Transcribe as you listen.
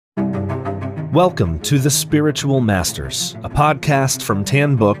Welcome to The Spiritual Masters, a podcast from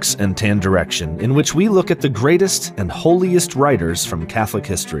Tan Books and Tan Direction, in which we look at the greatest and holiest writers from Catholic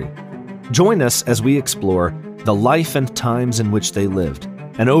history. Join us as we explore the life and times in which they lived,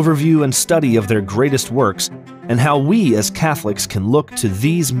 an overview and study of their greatest works, and how we as Catholics can look to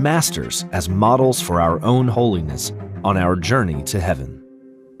these masters as models for our own holiness on our journey to heaven.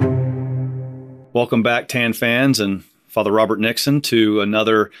 Welcome back, Tan fans, and Father Robert Nixon to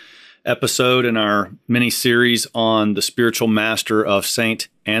another episode in our mini-series on the spiritual master of Saint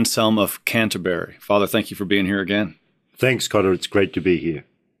Anselm of Canterbury. Father, thank you for being here again. Thanks, Conor. It's great to be here.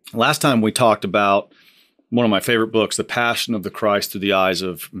 Last time we talked about one of my favorite books, The Passion of the Christ Through the Eyes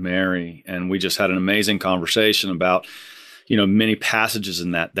of Mary, and we just had an amazing conversation about, many passages in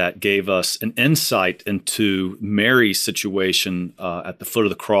that gave us an insight into Mary's situation at the foot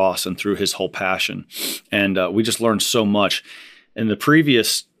of the cross and through his whole passion. And we just learned so much. In the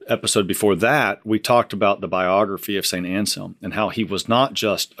previous episode before that, we talked about the biography of St. Anselm and how he was not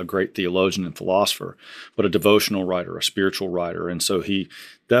just a great theologian and philosopher, but a devotional writer, a spiritual writer. And so he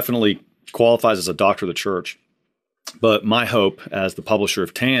definitely qualifies as a doctor of the church. But my hope as the publisher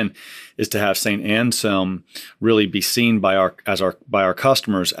of Tan is to have St. Anselm really be seen by our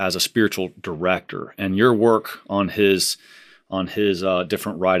customers as a spiritual director. And your work on his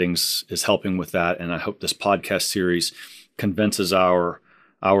different writings is helping with that. And I hope this podcast series convinces our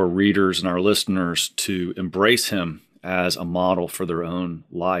readers and our listeners to embrace him as a model for their own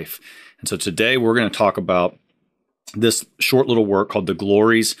life. And so today we're going to talk about this short little work called The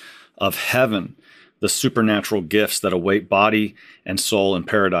Glories of Heaven, the supernatural gifts that await body and soul in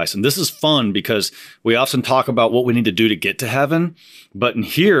paradise. And this is fun because we often talk about what we need to do to get to heaven, but in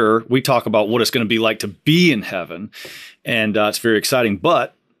here we talk about what it's going to be like to be in heaven. And it's very exciting.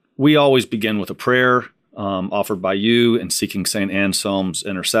 But we always begin with a prayer offered by you and seeking St. Anselm's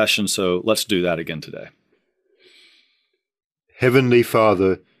intercession. So let's do that again today. Heavenly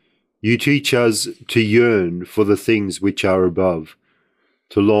Father, you teach us to yearn for the things which are above,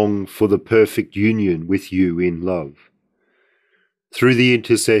 to long for the perfect union with you in love. Through the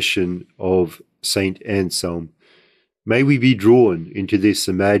intercession of St. Anselm, may we be drawn into this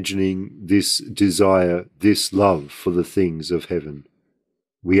imagining, this desire, this love for the things of heaven.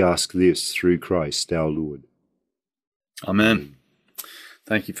 We ask this through Christ our Lord. Amen.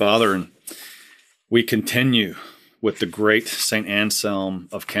 Thank you, Father. And we continue with the great St. Anselm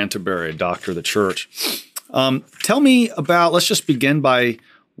of Canterbury, a doctor of the church. Tell me about, let's just begin by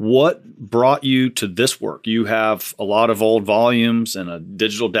what brought you to this work. You have a lot of old volumes and a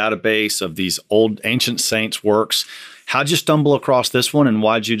digital database of these old ancient saints' works. How'd you stumble across this one, and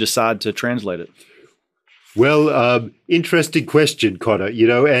why'd you decide to translate it? Well, interesting question, Conor,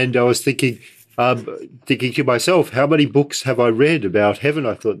 and I was thinking to myself, how many books have I read about heaven?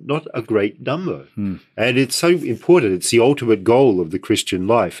 I thought, not a great number. And it's so important. It's the ultimate goal of the Christian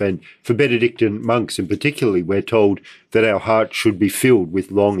life. And for Benedictine monks in particular, we're told that our heart should be filled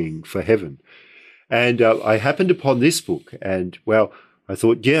with longing for heaven. And I happened upon this book and, well, I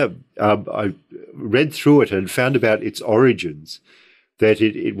thought, I read through it and found about its origins, that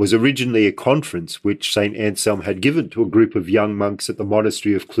it was originally a conference which St. Anselm had given to a group of young monks at the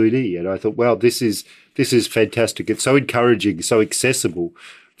monastery of Cluny. And I thought, wow, this is fantastic. It's so encouraging, so accessible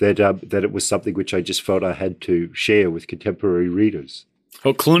that it was something which I just felt I had to share with contemporary readers.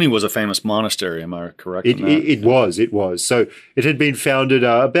 Well, Cluny was a famous monastery, am I correct? It was. So it had been founded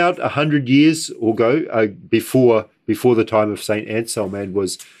about 100 years ago, before the time of St. Anselm, and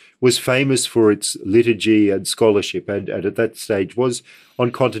was famous for its liturgy and scholarship, and at that stage was on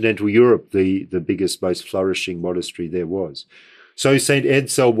continental Europe the biggest, most flourishing monastery there was. So St.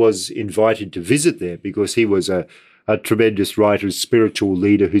 Anselm was invited to visit there because he was a tremendous writer, spiritual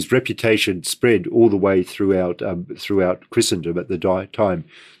leader whose reputation spread all the way throughout Christendom at the time.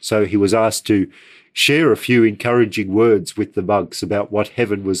 So he was asked to share a few encouraging words with the monks about what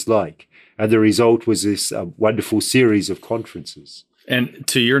heaven was like, and the result was this wonderful series of conferences. And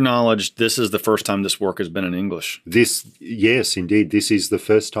to your knowledge, this is the first time this work has been in English. Yes, indeed. This is the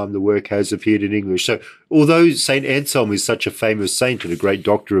first time the work has appeared in English. So although St. Anselm is such a famous saint and a great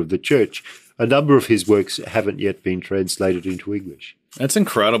doctor of the church, a number of his works haven't yet been translated into English. That's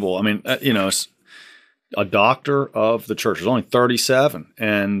incredible. I mean, it's a doctor of the church. There's only 37,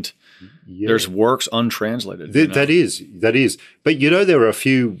 and there's works untranslated. That is. But there are a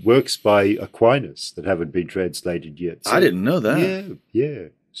few works by Aquinas that haven't been translated yet. So, I didn't know that. Yeah.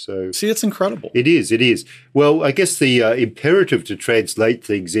 So see, it's incredible. It is. Well, I guess the imperative to translate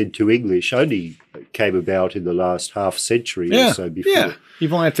things into English only came about in the last half century or so before. Yeah,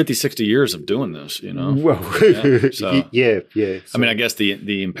 you've only had 50, 60 years of doing this, Well, So, yeah. I mean, I guess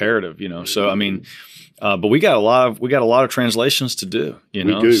the imperative, So, I mean, but we got a lot of translations to do,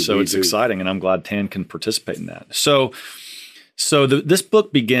 So it's exciting, and I'm glad Tan can participate in that. So this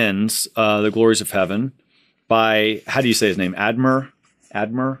book begins, The Glories of Heaven, by, how do you say his name? Eadmar,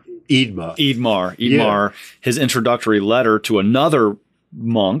 his introductory letter to another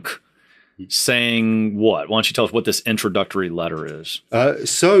monk, saying what? Why don't you tell us what this introductory letter is?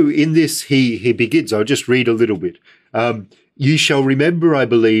 So in this, he begins, I'll just read a little bit. You shall remember, I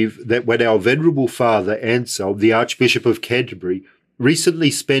believe, that when our venerable father Anselm, the Archbishop of Canterbury,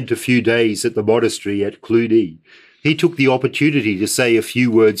 recently spent a few days at the monastery at Cluny, he took the opportunity to say a few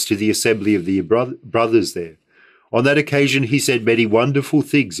words to the assembly of the brothers there. On that occasion, he said many wonderful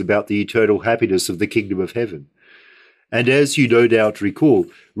things about the eternal happiness of the kingdom of heaven. And as you no doubt recall,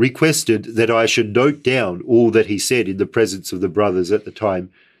 requested that I should note down all that he said in the presence of the brothers at the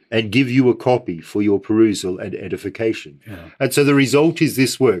time and give you a copy for your perusal and edification. Yeah. And so the result is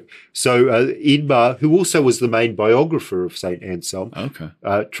this work. So Eadmar, who also was the main biographer of St. Anselm,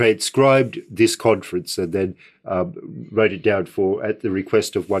 transcribed this conference and then wrote it down at the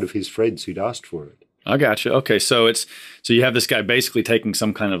request of one of his friends who'd asked for it. I got you. Okay, so you have this guy basically taking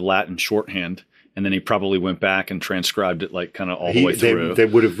some kind of Latin shorthand, and then he probably went back and transcribed it like kind of all the way through. They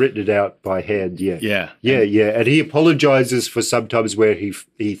would have written it out by hand, yeah. Yeah. And he apologizes for sometimes where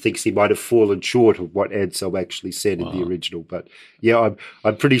he thinks he might have fallen short of what Anselm actually said in the original. But yeah,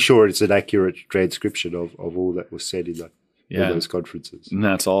 I'm pretty sure it's an accurate transcription of all that was said in those conferences. And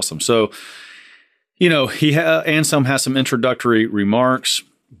that's awesome. So, Anselm has some introductory remarks.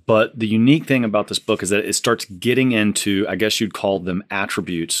 But the unique thing about this book is that it starts getting into, I guess you'd call them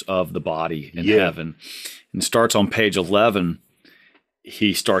attributes of the body in heaven. And it starts on page 11.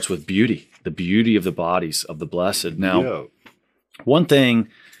 He starts with beauty, the beauty of the bodies of the blessed. Now, one thing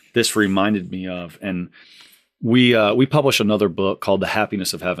this reminded me of, and we publish another book called The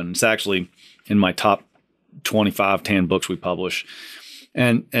Happiness of Heaven. It's actually in my top 25 Tan books we publish.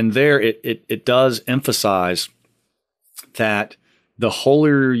 And there it does emphasize that the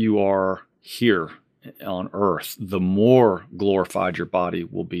holier you are here on earth, the more glorified your body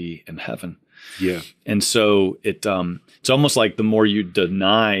will be in heaven. Yeah. And so it's almost like the more you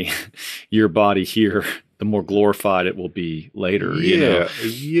deny your body here, the more glorified it will be later. Yeah.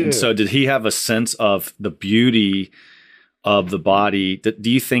 And so did he have a sense of the beauty of the body? Do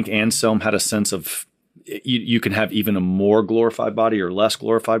you think Anselm had a sense of you can have even a more glorified body or less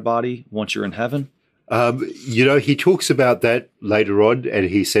glorified body once you're in heaven? He talks about that later on, and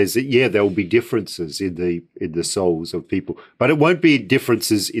he says that, there will be differences in the souls of people, but it won't be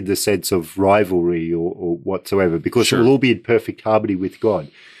differences in the sense of rivalry or whatsoever, because it will all be in perfect harmony with God.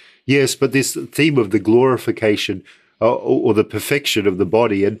 Yes, but this theme of the glorification or the perfection of the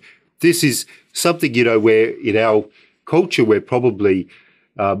body, and this is something, where in our culture we're probably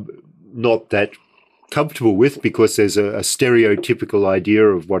not that comfortable with, because there's a stereotypical idea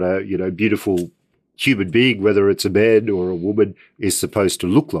of what a beautiful human being, whether it's a man or a woman, is supposed to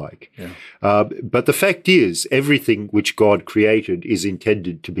look like. Yeah. But the fact is, everything which God created is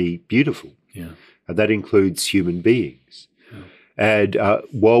intended to be beautiful. Yeah. And that includes human beings. Yeah. And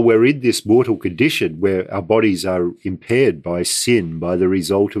while we're in this mortal condition where our bodies are impaired by sin, by the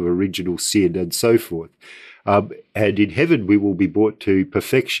result of original sin and so forth, and in heaven we will be brought to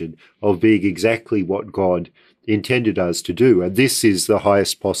perfection of being exactly what God intended us to do. And this is the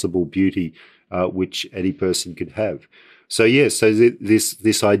highest possible beauty which any person can have. So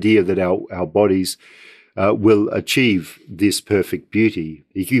this idea that our bodies will achieve this perfect beauty,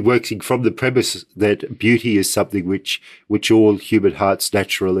 working from the premise that beauty is something which all human hearts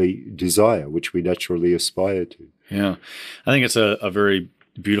naturally desire, which we naturally aspire to. Yeah, I think it's a very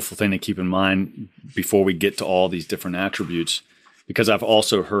beautiful thing to keep in mind before we get to all these different attributes, because I've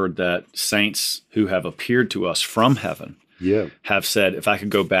also heard that saints who have appeared to us from heaven have said, if I could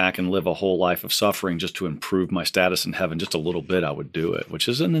go back and live a whole life of suffering just to improve my status in heaven just a little bit, I would do it, which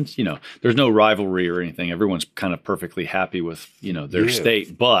isn't, there's no rivalry or anything. Everyone's kind of perfectly happy with, their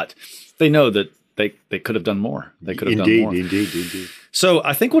state, but they know that they could have done more. They could have done more. Indeed. So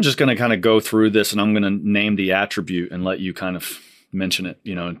I think we're just going to kind of go through this, and I'm going to name the attribute and let you kind of mention it,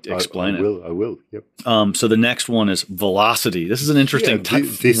 explain it. I will. Yep. So the next one is velocity. This is an interesting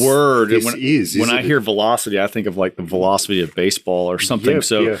word. When I hear velocity, I think of like the velocity of baseball or something.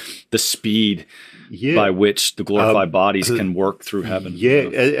 The speed by which the glorified bodies can work through heaven. Yeah,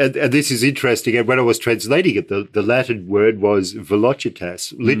 and this is interesting. And when I was translating it, the Latin word was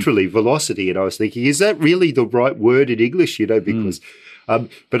velocitas, literally velocity. And I was thinking, is that really the right word in English? Because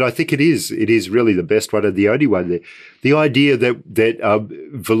But I think it is really the best one and the only one there. The idea that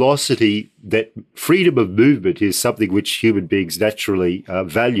velocity, that freedom of movement is something which human beings naturally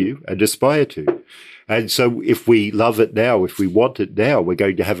value and aspire to. And so if we love it now, if we want it now, we're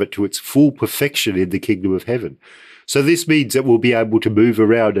going to have it to its full perfection in the kingdom of heaven. So this means that we'll be able to move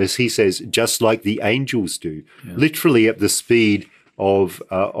around, as he says, just like the angels do, literally at the speed of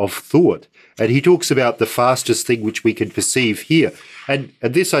thought. And he talks about the fastest thing which we can perceive here. And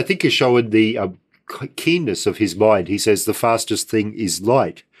this, I think, is showing the keenness of his mind. He says the fastest thing is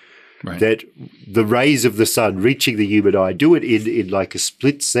light. Right. That the rays of the sun reaching the human eye do it in like a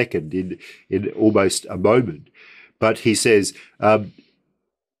split second, in almost a moment. But he says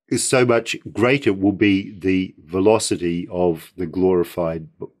so much greater will be the velocity of the glorified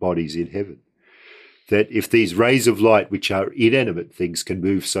bodies in heaven. That if these rays of light, which are inanimate things, can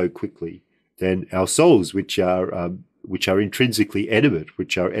move so quickly, then our souls, which are intrinsically animate,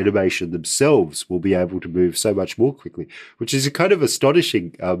 which are animation themselves, will be able to move so much more quickly, which is a kind of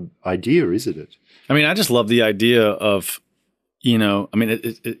astonishing idea, isn't it? I mean, I just love the idea of,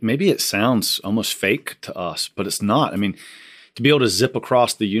 maybe it sounds almost fake to us, but it's not. I mean, to be able to zip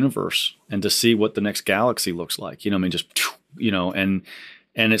across the universe and to see what the next galaxy looks like,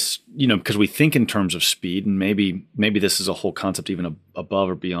 and it's, because we think in terms of speed, and maybe this is a whole concept even above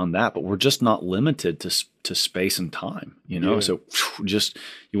or beyond that, but we're just not limited to space and time, So just,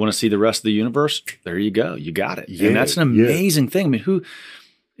 you want to see the rest of the universe? There you go. You got it. Yeah, and that's an amazing thing. I mean,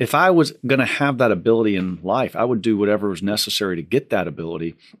 if I was going to have that ability in life, I would do whatever was necessary to get that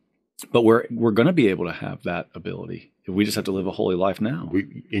ability. But we're going to be able to have that ability. We just have to live a holy life now.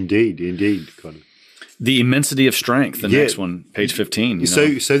 Indeed, Conor. The immensity of strength, the next one, page 15.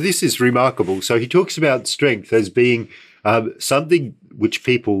 So this is remarkable. So he talks about strength as being something which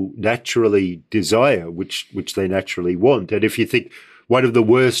people naturally desire, which they naturally want. And if you think one of the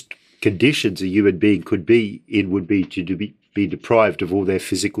worst conditions a human being could be in would be to be deprived of all their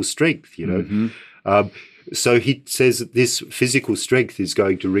physical strength, Mm-hmm. So he says that this physical strength is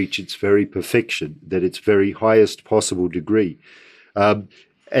going to reach its very perfection, that its very highest possible degree.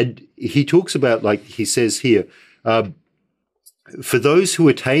 And he talks about, like he says here, for those who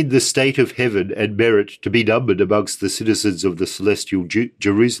attain the state of heaven and merit to be numbered amongst the citizens of the celestial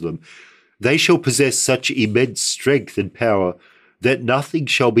Jerusalem, they shall possess such immense strength and power that nothing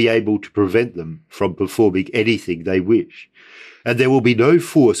shall be able to prevent them from performing anything they wish. And there will be no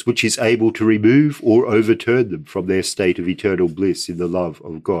force which is able to remove or overturn them from their state of eternal bliss in the love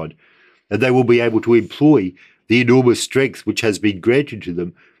of God. And they will be able to employ the enormous strength which has been granted to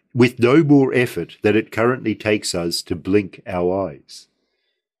them with no more effort than it currently takes us to blink our eyes.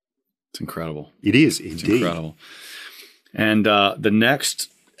 It's incredible. It is, indeed. It's incredible. And the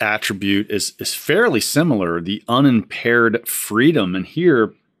next attribute is fairly similar, the unimpaired freedom. And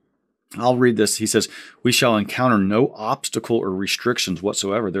here, I'll read this. He says, we shall encounter no obstacle or restrictions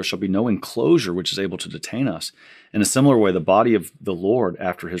whatsoever. There shall be no enclosure which is able to detain us. In a similar way, the body of the Lord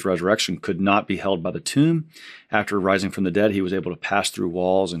after his resurrection could not be held by the tomb. After rising from the dead, he was able to pass through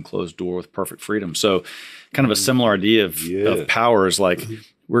walls and closed door with perfect freedom. So kind of a similar idea of power is like,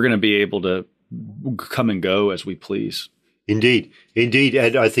 we're going to be able to come and go as we please. Indeed.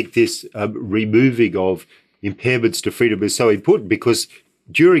 And I think this removing of impairments to freedom is so important because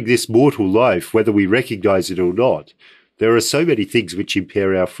during this mortal life, whether we recognize it or not, there are so many things which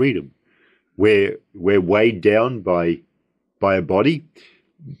impair our freedom. We're weighed down by a body,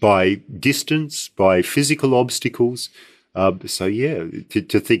 by distance, by physical obstacles. To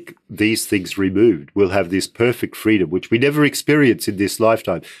think these things removed, we'll have this perfect freedom, which we never experience in this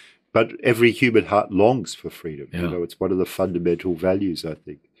lifetime. But every human heart longs for freedom. Yeah. It's one of the fundamental values, I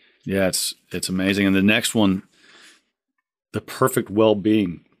think. Yeah, it's amazing. And the next one, the perfect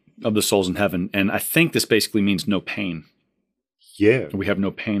well-being of the souls in heaven. And I think this basically means no pain. Yeah. We have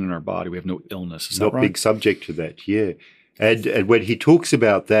no pain in our body. We have no illness. Is that right? Not big subject to that, yeah. And when he talks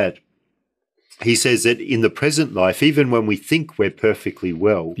about that, he says that in the present life, even when we think we're perfectly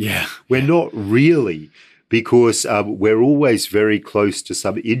well, we're not really, because we're always very close to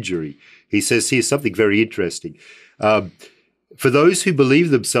some injury. He says here's something very interesting. For those who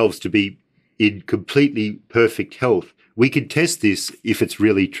believe themselves to be in completely perfect health, we can test this if it's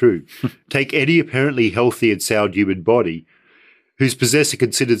really true. Take any apparently healthy and sound human body whose possessor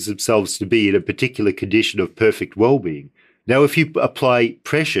considers themselves to be in a particular condition of perfect well-being. Now, if you apply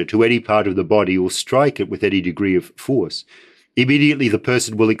pressure to any part of the body or strike it with any degree of force, immediately the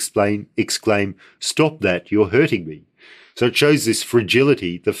person will exclaim, "Stop that, you're hurting me." So it shows this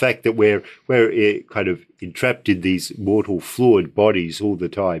fragility, the fact that we're kind of entrapped in these mortal, flawed bodies all the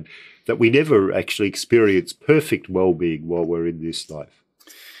time, that we never actually experience perfect well-being while we're in this life.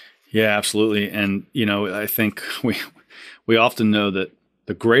 Yeah, absolutely. And, I think we often know that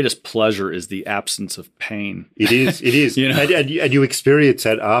the greatest pleasure is the absence of pain. It is. And you experience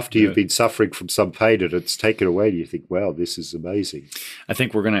that after you've been suffering from some pain and it's taken away and you think, wow, this is amazing. I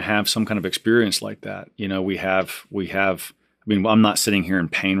think we're going to have some kind of experience like that. We have, I'm not sitting here in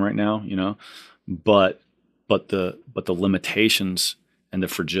pain right now, but the limitations and the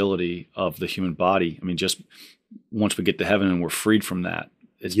fragility of the human body. Just once we get to heaven and we're freed from that,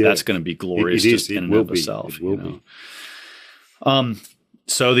 that's going to be glorious just in and of itself. It will be.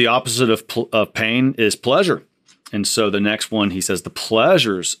 So the opposite of pain is pleasure. And so the next one, he says, the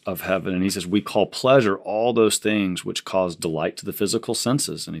pleasures of heaven. And he says, we call pleasure all those things which cause delight to the physical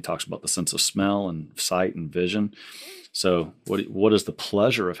senses. And he talks about the sense of smell and sight and vision. So what is the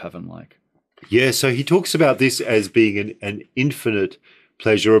pleasure of heaven like? Yeah, so he talks about this as being an infinite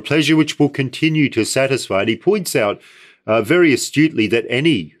pleasure, a pleasure which will continue to satisfy. And he points out very astutely that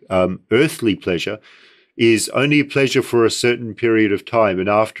any earthly pleasure is only a pleasure for a certain period of time, and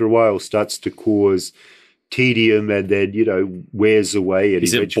after a while starts to cause tedium and then, wears away. And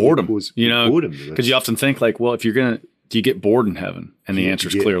is it boredom? Boredom. Because you often think like, well, do you get bored in heaven? And the answer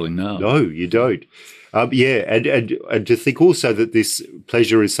is clearly no. No, you don't. And to think also that this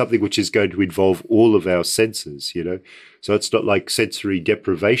pleasure is something which is going to involve all of our senses, So it's not like sensory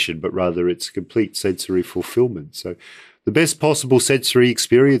deprivation, but rather it's complete sensory fulfillment. So the best possible sensory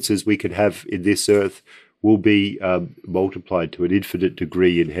experiences we can have in this earth will be multiplied to an infinite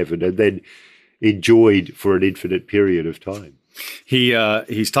degree in heaven and then enjoyed for an infinite period of time.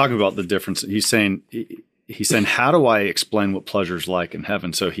 He's talking about the difference. He's saying, how do I explain what pleasure is like in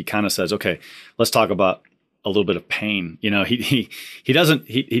heaven? So he kind of says, okay, let's talk about a little bit of pain. He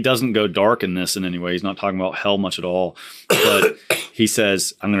doesn't go dark in this in any way. He's not talking about hell much at all. But he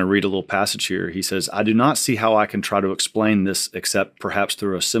says, I'm going to read a little passage here. He says, I do not see how I can try to explain this except perhaps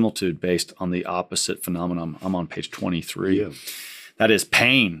through a similitude based on the opposite phenomenon. I'm on page 23. Yeah. That is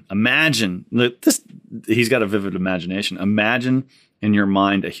pain. Imagine this. He's got a vivid imagination. Imagine in your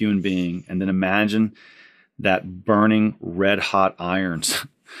mind a human being, and then imagine that burning red hot irons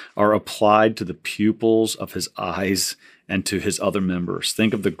are applied to the pupils of his eyes and to his other members.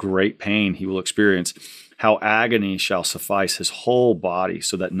 Think of the great pain he will experience, how agony shall suffice his whole body,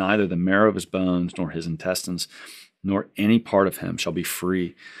 so that neither the marrow of his bones, nor his intestines, nor any part of him shall be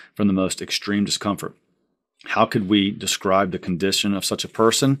free from the most extreme discomfort. How could we describe the condition of such a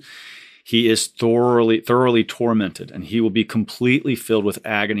person? He is thoroughly tormented, and he will be completely filled with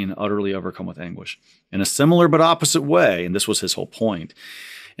agony and utterly overcome with anguish. In a similar but opposite way, and this was his whole point,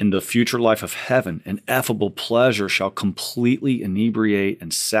 in the future life of heaven, ineffable pleasure shall completely inebriate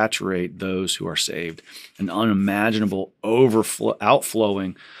and saturate those who are saved. An unimaginable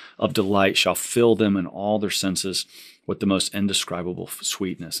outflowing of delight shall fill them in all their senses with the most indescribable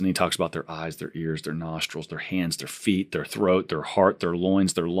sweetness. And he talks about their eyes, their ears, their nostrils, their hands, their feet, their throat, their heart, their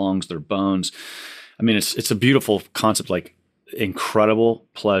loins, their lungs, their bones. It's a beautiful concept, like incredible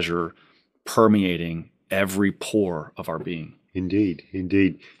pleasure permeating every pore of our being.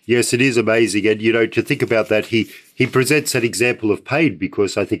 Indeed. Yes, it is amazing. And, to think about that, he presents an example of pain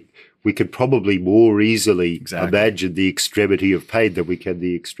because I think we could probably more easily imagine the extremity of pain than we can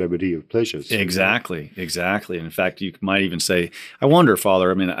the extremity of pleasure. So, exactly. And in fact, you might even say, I wonder, Father,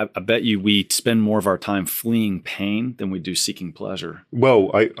 I bet you we spend more of our time fleeing pain than we do seeking pleasure.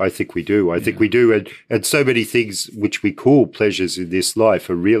 Well, I think we do. I think we do. And so many things which we call pleasures in this life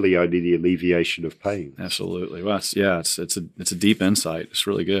are really only the alleviation of pain. Absolutely. Well, it's a deep insight. It's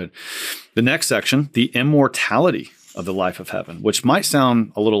really good. The next section, the immortality of the life of heaven, which might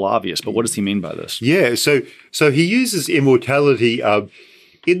sound a little obvious, but what does he mean by this? Yeah, so he uses immortality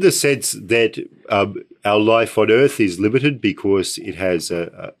in the sense that our life on earth is limited because it has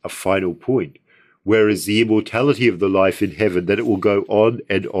a final point, whereas the immortality of the life in heaven, that it will go on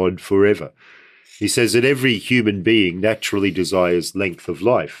and on forever. He says that every human being naturally desires length of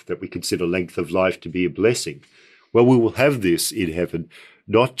life, that we consider length of life to be a blessing. Well, we will have this in heaven,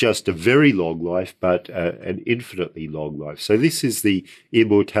 not just a very long life, but an infinitely long life. So this is the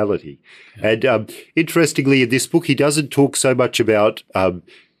immortality. Yeah. And interestingly, in this book, he doesn't talk so much about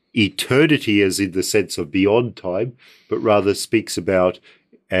eternity as in the sense of beyond time, but rather speaks about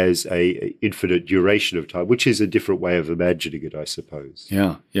as a infinite duration of time, which is a different way of imagining it, I suppose.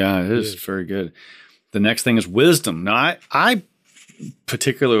 Yeah, it is very good. The next thing is wisdom. Now, I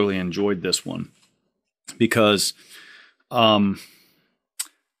particularly enjoyed this one because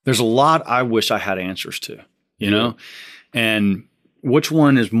there's a lot I wish I had answers to, you know? And which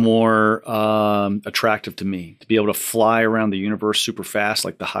one is more attractive to me? To be able to fly around the universe super fast,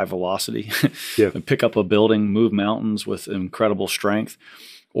 like the high velocity, and pick up a building, move mountains with incredible strength?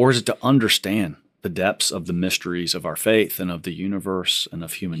 Or is it to understand the depths of the mysteries of our faith and of the universe and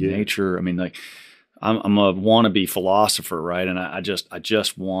of human nature? I mean, like, I'm a wannabe philosopher, right? And I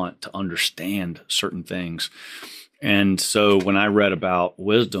just want to understand certain things. And so when I read about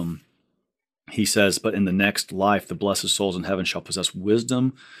wisdom, he says, but in the next life, the blessed souls in heaven shall possess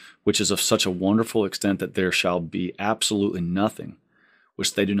wisdom, which is of such a wonderful extent that there shall be absolutely nothing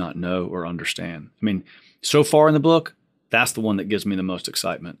which they do not know or understand. I mean, so far in the book, that's the one that gives me the most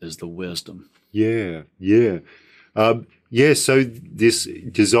excitement, is the wisdom. Yeah. So this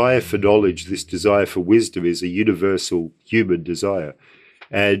desire for knowledge, this desire for wisdom is a universal human desire,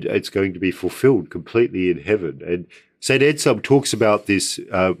 and it's going to be fulfilled completely in heaven. And St. Anselm talks about this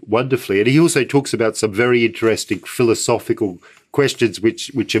wonderfully, and he also talks about some very interesting philosophical questions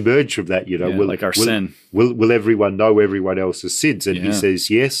which emerge from that. Like our sin. Will everyone know everyone else's sins? And he says,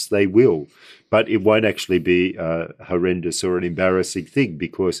 yes, they will, but it won't actually be horrendous or an embarrassing thing,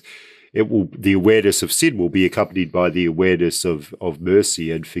 because the awareness of sin will be accompanied by the awareness of mercy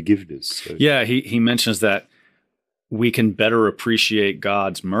and forgiveness. So. Yeah, he mentions that we can better appreciate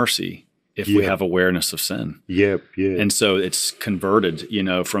God's mercy if we have awareness of sin. Yep. And so it's converted,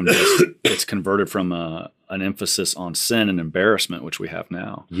 from this, it's converted from an emphasis on sin and embarrassment, which we have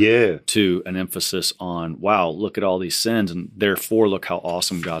now, to an emphasis on, wow, look at all these sins, and therefore look how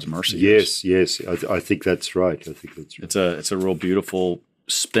awesome God's mercy is. Yes. I think that's right. It's a real beautiful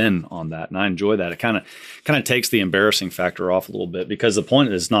spin on that, and I enjoy that. It kind of takes the embarrassing factor off a little bit, because the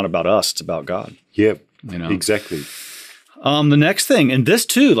point is not about us; it's about God. Yep. Exactly. The next thing, and this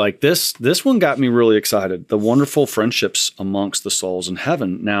too, like this one got me really excited, the wonderful friendships amongst the souls in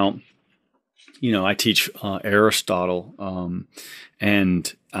heaven. Now, I teach Aristotle,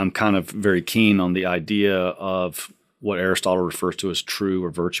 and I'm kind of very keen on the idea of what Aristotle refers to as true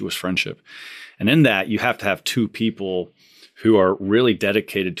or virtuous friendship. And in that, you have to have two people who are really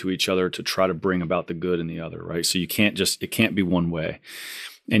dedicated to each other to try to bring about the good in the other, right? So it can't be one way.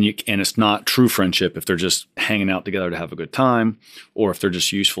 And it's not true friendship if they're just hanging out together to have a good time, or if they're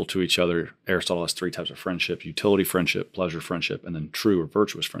just useful to each other. Aristotle has 3 types of friendship: utility friendship, pleasure friendship, and then true or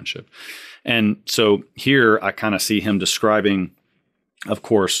virtuous friendship. And so here I kind of see him describing, of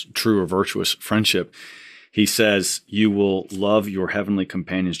course, true or virtuous friendship. He says, you will love your heavenly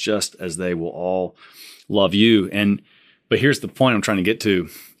companions just as they will all love you. But here's the point I'm trying to get to.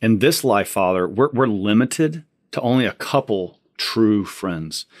 In this life, Father, we're limited to only a couple true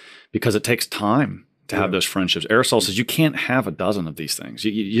friends, because it takes time to have those friendships. Aristotle says you can't have a dozen of these things.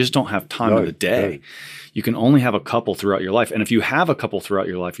 You just don't have time in the day. No. You can only have a couple throughout your life. And if you have a couple throughout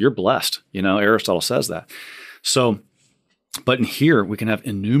your life, you're blessed. Aristotle says that. So, but in here, we can have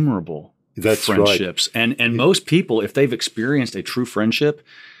innumerable friendships. Right. And most people, if they've experienced a true friendship,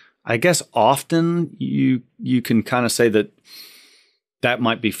 I guess often you can kind of say that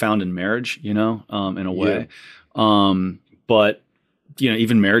might be found in marriage, in a way. But,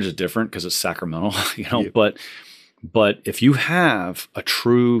 even marriage is different because it's sacramental, but if you have a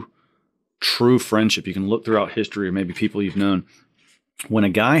true friendship, you can look throughout history, or maybe people you've known. When a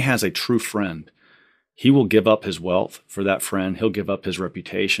guy has a true friend, he will give up his wealth for that friend. He'll give up his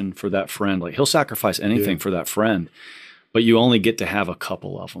reputation for that friend. Like, he'll sacrifice anything for that friend, but you only get to have a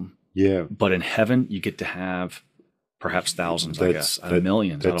couple of them. Yeah. But in heaven, you get to have perhaps thousands, I guess,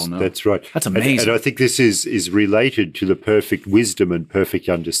 millions. I don't know. That's right. That's amazing. And I think this is related to the perfect wisdom and perfect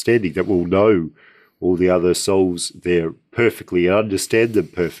understanding, that we'll know all the other souls there perfectly and understand them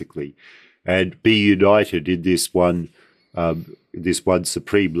perfectly, and be united in this one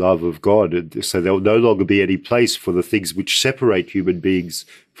supreme love of God. So there'll no longer be any place for the things which separate human beings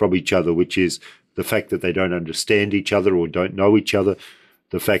from each other, which is the fact that they don't understand each other or don't know each other,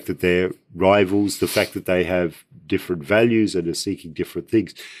 the fact that they're rivals, the fact that they have different values and are seeking different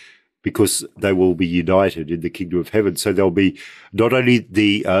things, because they will be united in the kingdom of heaven. So there'll be not only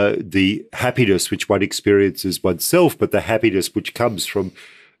the happiness which one experiences oneself, but the happiness which comes from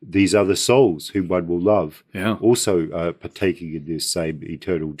these other souls whom one will love, also partaking in this same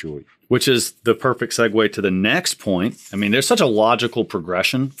eternal joy. Which is the perfect segue to the next point. I mean, there's such a logical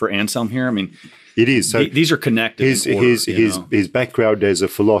progression for Anselm here. I mean, it is. So these are connected. His background as a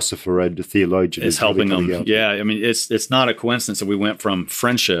philosopher and a theologian is helping him. Yeah, I mean, it's not a coincidence that we went from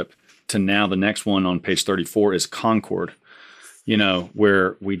friendship to now the next one on page 34 is concord.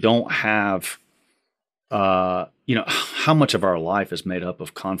 Where we don't have, how much of our life is made up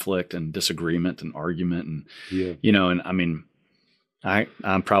of conflict and disagreement and argument, and and I mean, I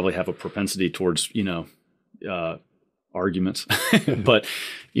probably have a propensity towards arguments, but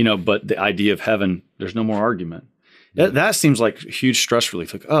the idea of heaven, there's no more argument. That seems like huge stress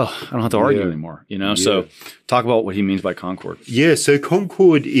relief. Like, oh, I don't have to argue anymore. So talk about what he means by concord. Yeah. So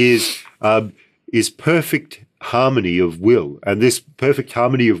concord is perfect harmony of will. And this perfect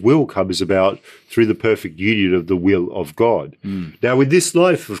harmony of will comes about through the perfect union of the will of God. Now, in this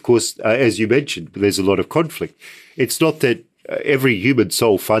life, of course, as you mentioned, there's a lot of conflict. It's not that every human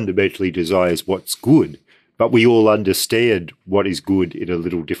soul fundamentally desires what's good, but we all understand what is good in a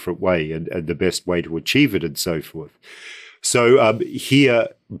little different way and the best way to achieve it and so forth. So here,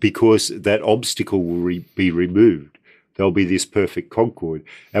 because that obstacle will be removed, there'll be this perfect concord.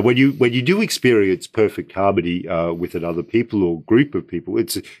 And when you do experience perfect harmony with another people or group of people,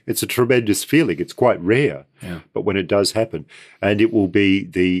 it's a tremendous feeling. It's quite rare, but when it does happen, and it will be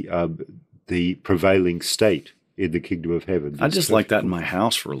the prevailing state in the kingdom of heaven. I just like that in my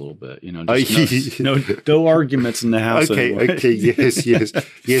house for a little bit, no arguments in the house. Okay,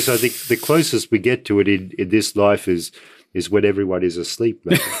 yes. I think the closest we get to it in this life is when everyone is asleep.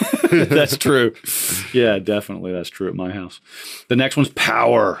 That's true. Yeah, definitely. That's true at my house. The next one's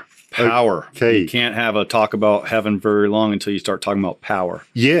power. Power. Okay. You can't have a talk about heaven very long until you start talking about power.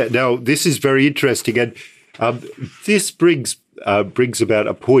 Yeah. Now, this is very interesting. And this brings about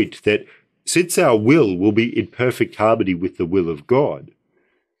a point that since our will be in perfect harmony with the will of God,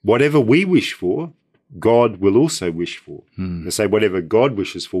 whatever we wish for, God will also wish for. They say whatever God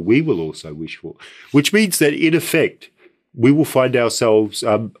wishes for, we will also wish for, which means that in effect, we will find ourselves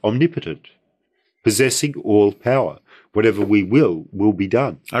omnipotent, possessing all power. Whatever we will be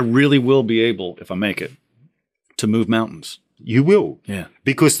done. I really will be able, if I make it, to move mountains. You will. Yeah.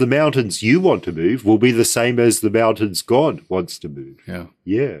 Because the mountains you want to move will be the same as the mountains God wants to move. Yeah.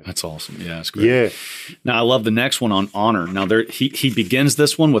 Yeah. That's awesome. Yeah, that's great. Yeah. Now, I love the next one on honor. Now, he begins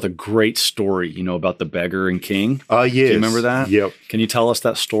this one with a great story, about the beggar and king. Ah, yes. Do you remember that? Yep. Can you tell us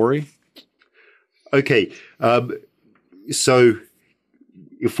that story? Okay. So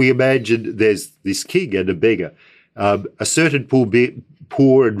if we imagine there's this king and a beggar, a certain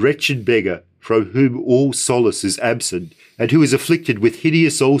poor and wretched beggar from whom all solace is absent, and who is afflicted with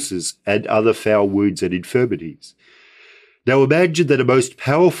hideous ulcers and other foul wounds and infirmities. Now imagine that a most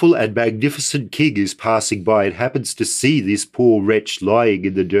powerful and magnificent king is passing by and happens to see this poor wretch lying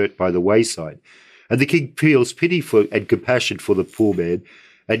in the dirt by the wayside. And the king feels pity for and compassion for the poor man,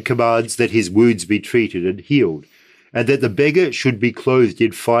 and commands that his wounds be treated and healed, and that the beggar should be clothed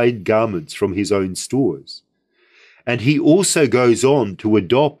in fine garments from his own stores. And he also goes on to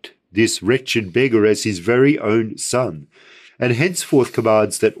adopt this wretched beggar as his very own son, and henceforth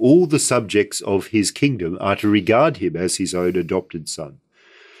commands that all the subjects of his kingdom are to regard him as his own adopted son,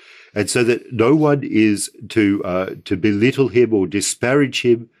 and so that no one is to belittle him or disparage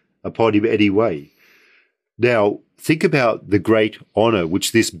him upon him any way. Now, think about the great honor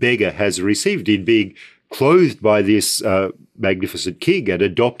which this beggar has received in being clothed by this magnificent king and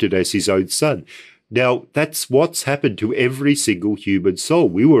adopted as his own son. Now, that's what's happened to every single human soul.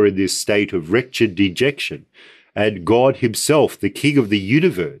 We were in this state of wretched dejection, and God himself, the King of the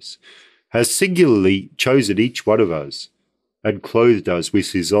universe, has singularly chosen each one of us and clothed us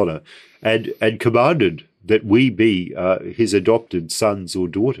with his honor and commanded that we be his adopted sons or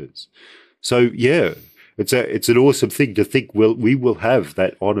daughters. So, yeah, it's an awesome thing to think we will have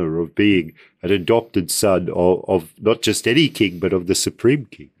that honor of being an adopted son of not just any king, but of the supreme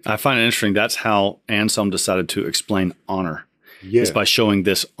king. I find it interesting. That's how Anselm decided to explain honor. Yeah. Is by showing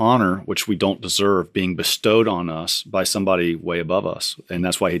this honor, which we don't deserve, being bestowed on us by somebody way above us. And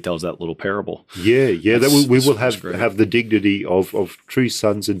that's why he tells that little parable. Yeah, that we will have the dignity of true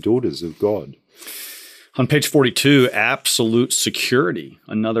sons and daughters of God. On page 42, absolute security.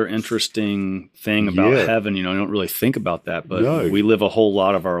 Another interesting thing about heaven. You don't really think about that, but we live a whole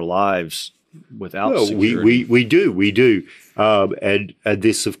lot of our lives without security. We do. And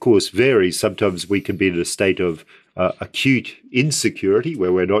this, of course, varies. Sometimes we can be in a state of acute insecurity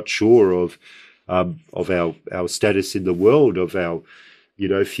where we're not sure of our status in the world, of our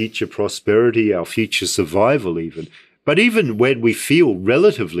future prosperity, our future survival even. But even when we feel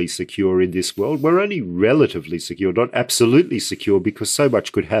relatively secure in this world, we're only relatively secure, not absolutely secure, because so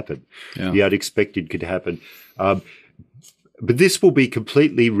much could happen. Yeah. The unexpected could happen. But this will be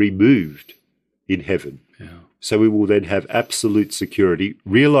completely removed in heaven. Yeah. So we will then have absolute security,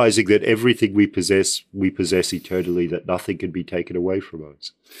 realizing that everything we possess eternally, that nothing can be taken away from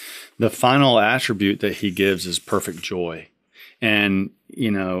us. The final attribute that he gives is perfect joy. And,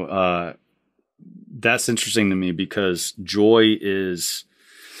 that's interesting to me because joy is,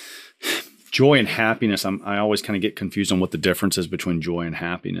 Joy and happiness, I always kind of get confused on what the difference is between joy and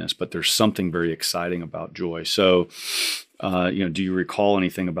happiness, but there's something very exciting about joy. So, do you recall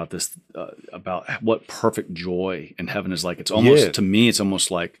anything about this, about what perfect joy in heaven is like? It's almost, to me, it's almost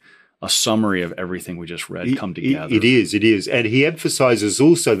like a summary of everything we just read come together. It is. And he emphasizes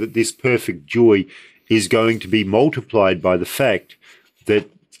also that this perfect joy is going to be multiplied by the fact that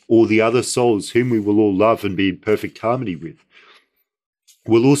all the other souls whom we will all love and be in perfect harmony with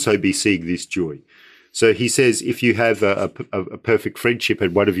will also be seeing this joy. So he says, if you have a perfect friendship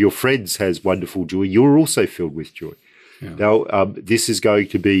and one of your friends has wonderful joy, you're also filled with joy. Yeah. Now, this is going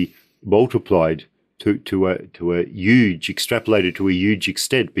to be multiplied to a huge, extrapolated to a huge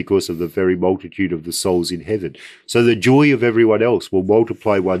extent because of the very multitude of the souls in heaven. So the joy of everyone else will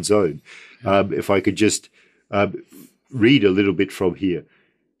multiply one's own. Yeah. If I could just read a little bit from here.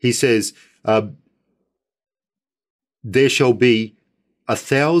 He says, there shall be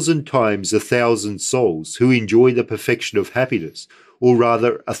 1,000 times 1,000 souls who enjoy the perfection of happiness, or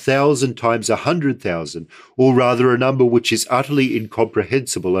rather 1,000 times 100,000, or rather a number which is utterly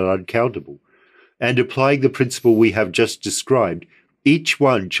incomprehensible and uncountable. And applying the principle we have just described, each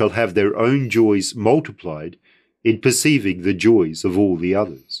one shall have their own joys multiplied in perceiving the joys of all the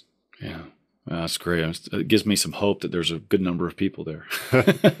others. Yeah, that's great. It gives me some hope that there's a good number of people there.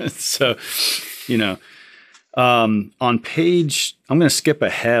 So, on page, I'm going to skip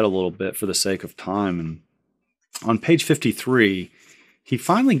ahead a little bit for the sake of time. And on page 53, he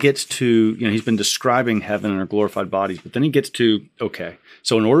finally gets to, he's been describing heaven and our glorified bodies, but then he gets to, okay,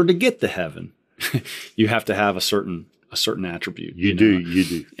 so in order to get to heaven, you have to have a certain attribute. You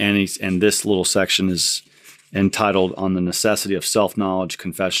do. And this little section is entitled "On the Necessity of Self-Knowledge,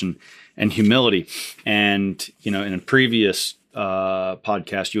 Confession, and Humility." And in a previous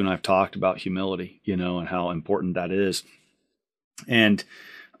podcast, you and I have talked about humility, and how important that is. And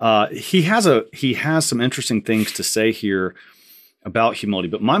he has some interesting things to say here about humility,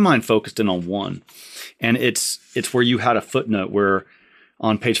 but my mind focused in on one, and it's where you had a footnote where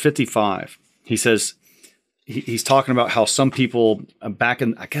on page 55. He says, he's talking about how some people back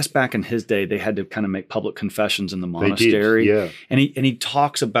in his day, they had to kind of make public confessions in the monastery. They did, yeah. And he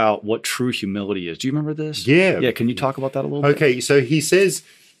talks about what true humility is. Do you remember this? Yeah. Yeah. Can you talk about that a little bit? Okay. So he says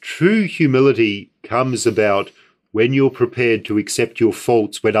true humility comes about when you're prepared to accept your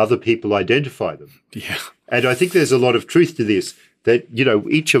faults when other people identify them. Yeah. And I think there's a lot of truth to this, that,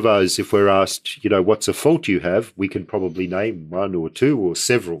 each of us, if we're asked, what's a fault you have, we can probably name one or two or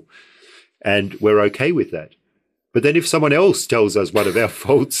several. And we're okay with that. But then if someone else tells us one of our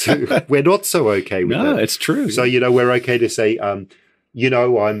faults, we're not so okay with that. No, it's true. So, we're okay to say, I'm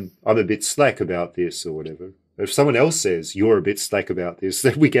a bit slack about this or whatever. If someone else says you're a bit slack about this,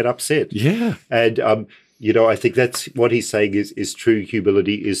 then we get upset. Yeah. And, I think that's what he's saying is true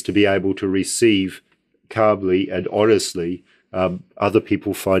humility is to be able to receive calmly and honestly other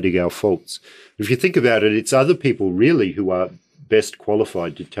people finding our faults. If you think about it, it's other people really who are best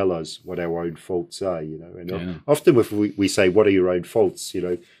qualified to tell us what our own faults are, And often if we say, what are your own faults,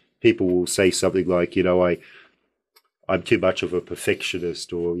 people will say something like, I'm too much of a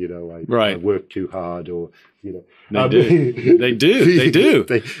perfectionist, or, I work too hard, or, They do.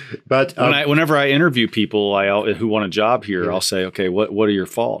 But whenever I interview people who want a job here, I'll say, okay, what are your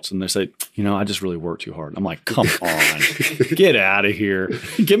faults? And they say, I just really work too hard. I'm like, come on, get out of here.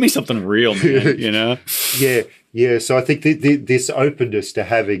 Give me something real, man, Yeah. So I think this openness to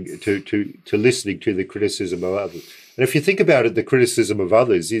having to listening to the criticism of others, and if you think about it, the criticism of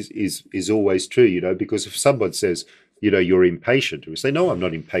others is always true, because if someone says, you're impatient, we say, no, I'm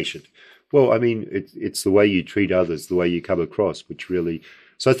not impatient. Well, I mean, it's the way you treat others, the way you come across, which really.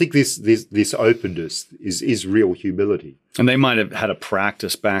 So I think this openness is real humility. And they might have had a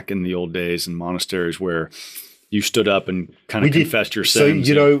practice back in the old days in monasteries where you stood up and kind of confessed your sins.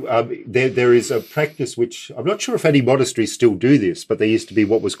 So, there is a practice which I'm not sure if any monasteries still do this, but there used to be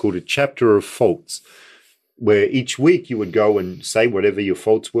what was called a chapter of faults, where each week you would go and say whatever your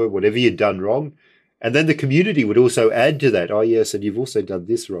faults were, whatever you'd done wrong. And then the community would also add to that. Oh, yes, and you've also done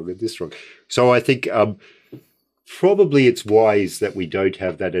this wrong and this wrong. So I think probably it's wise that we don't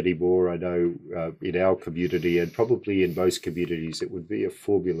have that anymore. I know in our community, and probably in most communities, it would be a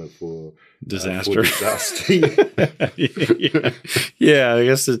formula for disaster. Yeah, I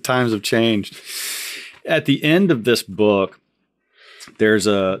guess the times have changed. At the end of this book, there's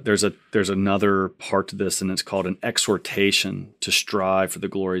another part to this, and it's called an exhortation to strive for the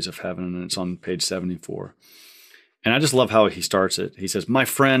glories of heaven, and it's on page 74. And I just love how he starts it. He says, "My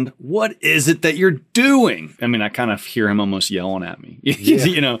friend, what is it that you're doing?" I mean, I kind of hear him almost yelling at me,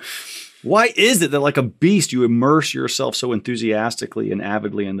 Why is it that like a beast, you immerse yourself so enthusiastically and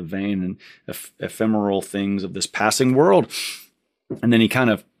avidly in the vain and ephemeral things of this passing world? And then he kind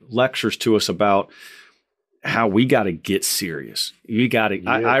of lectures to us about how we got to get serious. You got to,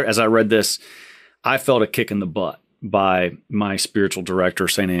 as I read this, I felt a kick in the butt by my spiritual director,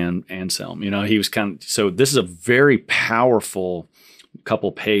 St. Anselm. He was so this is a very powerful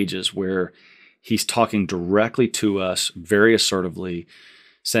couple pages where he's talking directly to us very assertively,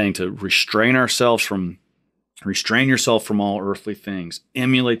 saying to restrain yourself from all earthly things,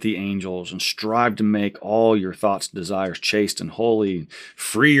 emulate the angels, and strive to make all your thoughts, desires chaste and holy.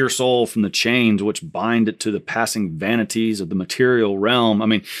 Free your soul from the chains which bind it to the passing vanities of the material realm. I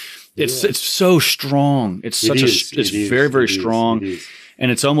mean, it's so strong. It's very, very strong,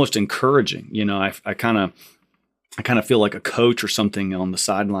 and it's almost encouraging. I kind of feel like a coach or something on the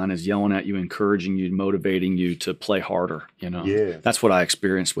sideline is yelling at you, encouraging you, motivating you to play harder. That's what I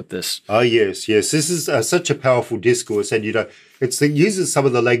experienced with this. Oh, yes. This is such a powerful discourse. And, it uses some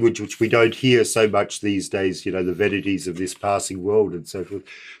of the language which we don't hear so much these days, the vanities of this passing world and so forth.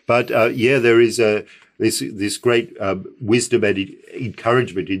 But, there is this great wisdom and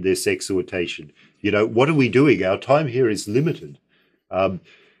encouragement in this exhortation. What are we doing? Our time here is limited,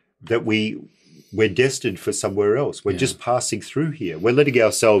 that we're destined for somewhere else. We're just passing through here. We're letting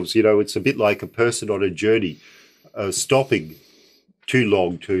ourselves, it's a bit like a person on a journey, stopping too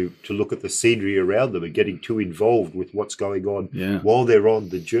long to look at the scenery around them and getting too involved with what's going on while they're on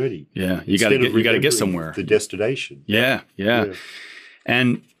the journey. Yeah, you got to get somewhere. The destination. Yeah.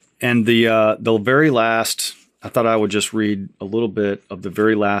 And the very last, I thought I would just read a little bit of the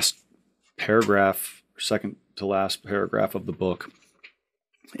very last paragraph, second to last paragraph of the book.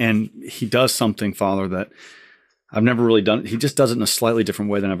 And he does something, Father, that I've never really done. He just does it in a slightly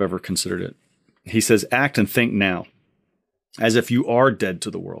different way than I've ever considered it. He says, act and think now as if you are dead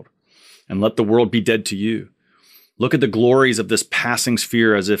to the world, and let the world be dead to you. Look at the glories of this passing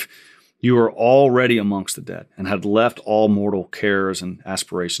sphere as if you are already amongst the dead and had left all mortal cares and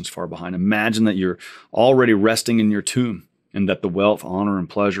aspirations far behind. Imagine that you're already resting in your tomb, and that the wealth, honor, and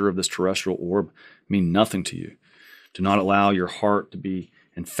pleasure of this terrestrial orb mean nothing to you. Do not allow your heart to be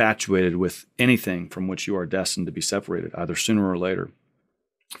infatuated with anything from which you are destined to be separated, either sooner or later.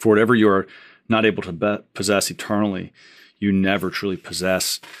 For whatever you are not able to possess eternally, you never truly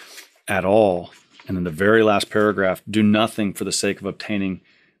possess at all. And in the very last paragraph, do nothing for the sake of obtaining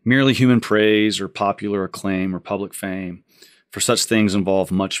merely human praise or popular acclaim or public fame, for such things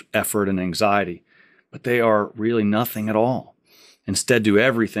involve much effort and anxiety, but they are really nothing at all. Instead, do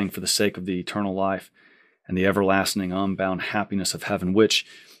everything for the sake of the eternal life and the everlasting unbound happiness of heaven, which,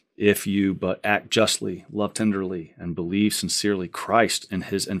 if you but act justly, love tenderly, and believe sincerely Christ in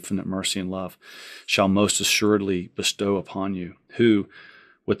his infinite mercy and love, shall most assuredly bestow upon you, who,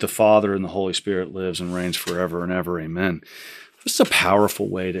 with the Father and the Holy Spirit, lives and reigns forever and ever. Amen. This is a powerful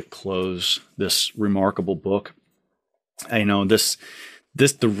way to close this remarkable book.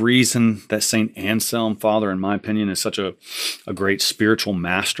 The reason that St. Anselm, Father, in my opinion, is such a great spiritual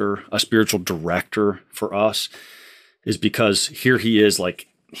master, a spiritual director for us, is because here he is, like,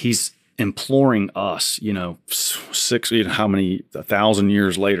 he's imploring us, 1,000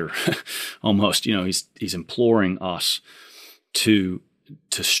 years later, almost, he's imploring us to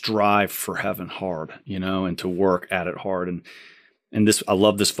strive for heaven hard, and to work at it hard. And this, I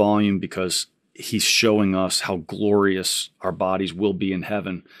love this volume because he's showing us how glorious our bodies will be in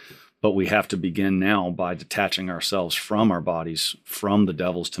heaven, but we have to begin now by detaching ourselves from our bodies, from the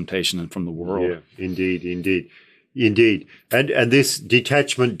devil's temptation and from the world. Yeah, indeed. And this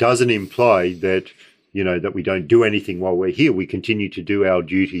detachment doesn't imply that, that we don't do anything while we're here. We continue to do our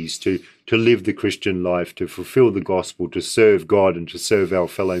duties, to live the Christian life, to fulfill the gospel, to serve God and to serve our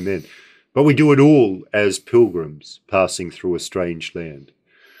fellow men. But we do it all as pilgrims passing through a strange land.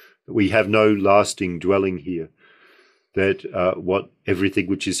 We have no lasting dwelling here, that everything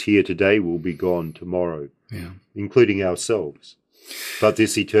which is here today will be gone tomorrow, including ourselves. But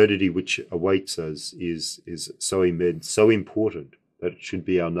this eternity which awaits us is so immense, so important, that it should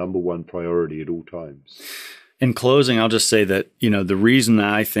be our number one priority at all times. In closing, I'll just say that, the reason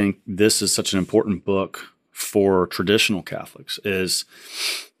I think this is such an important book for traditional Catholics is,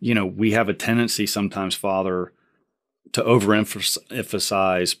 we have a tendency sometimes, Father, to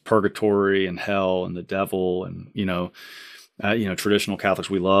overemphasize purgatory and hell and the devil. And, traditional Catholics,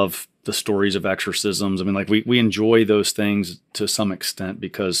 we love the stories of exorcisms. I mean, we enjoy those things to some extent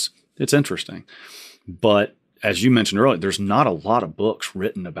because it's interesting. But as you mentioned earlier, there's not a lot of books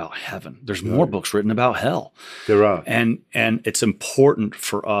written about heaven. There's more books written about hell. There are. And it's important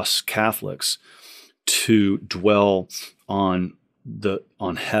for us Catholics to dwell on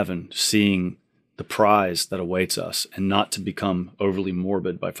on heaven, seeing the prize that awaits us, and not to become overly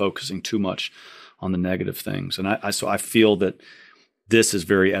morbid by focusing too much on the negative things. And so I feel that this is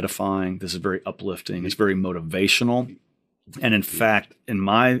very edifying. This is very uplifting. It's very motivational. And in fact, in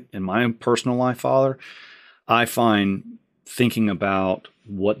my personal life, Father, I find thinking about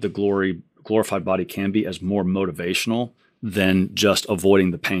what the glorified body can be as more motivational than just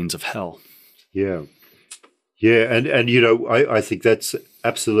avoiding the pains of hell. Yeah. Yeah. And I think that's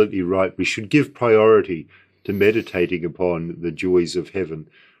absolutely right. We should give priority to meditating upon the joys of heaven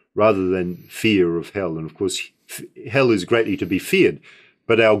rather than fear of hell. And of course, hell is greatly to be feared,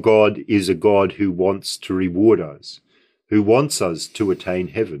 but our God is a God who wants to reward us, who wants us to attain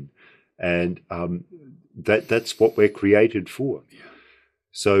heaven. And that's what we're created for. Yeah.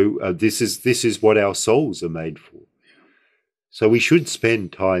 So this is what our souls are made for. Yeah. So we should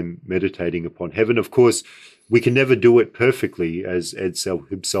spend time meditating upon heaven. Of course, we can never do it perfectly, as Anselm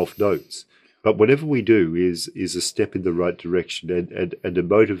himself notes. But whatever we do is a step in the right direction and a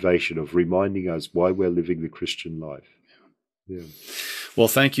motivation of reminding us why we're living the Christian life. Yeah. Well,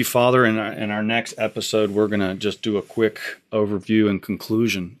 thank you, Father. In our next episode, we're going to just do a quick overview and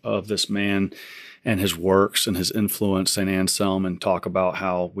conclusion of this man and his works and his influence, St. Anselm, and talk about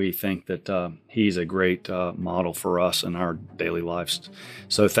how we think that he's a great model for us in our daily lives.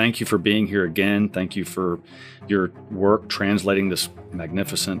 So thank you for being here again. Thank you for your work translating this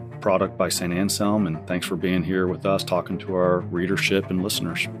magnificent product by St. Anselm, and thanks for being here with us, talking to our readership and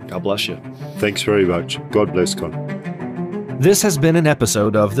listeners. God bless you. Thanks very much. God bless, Conor. This has been an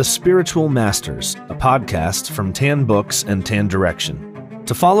episode of The Spiritual Masters, a podcast from Tan Books and Tan Direction.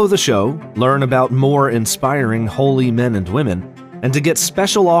 To follow the show, learn about more inspiring holy men and women, and to get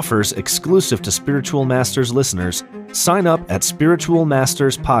special offers exclusive to Spiritual Masters listeners, sign up at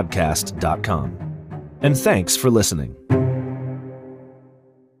spiritualmasterspodcast.com. And thanks for listening.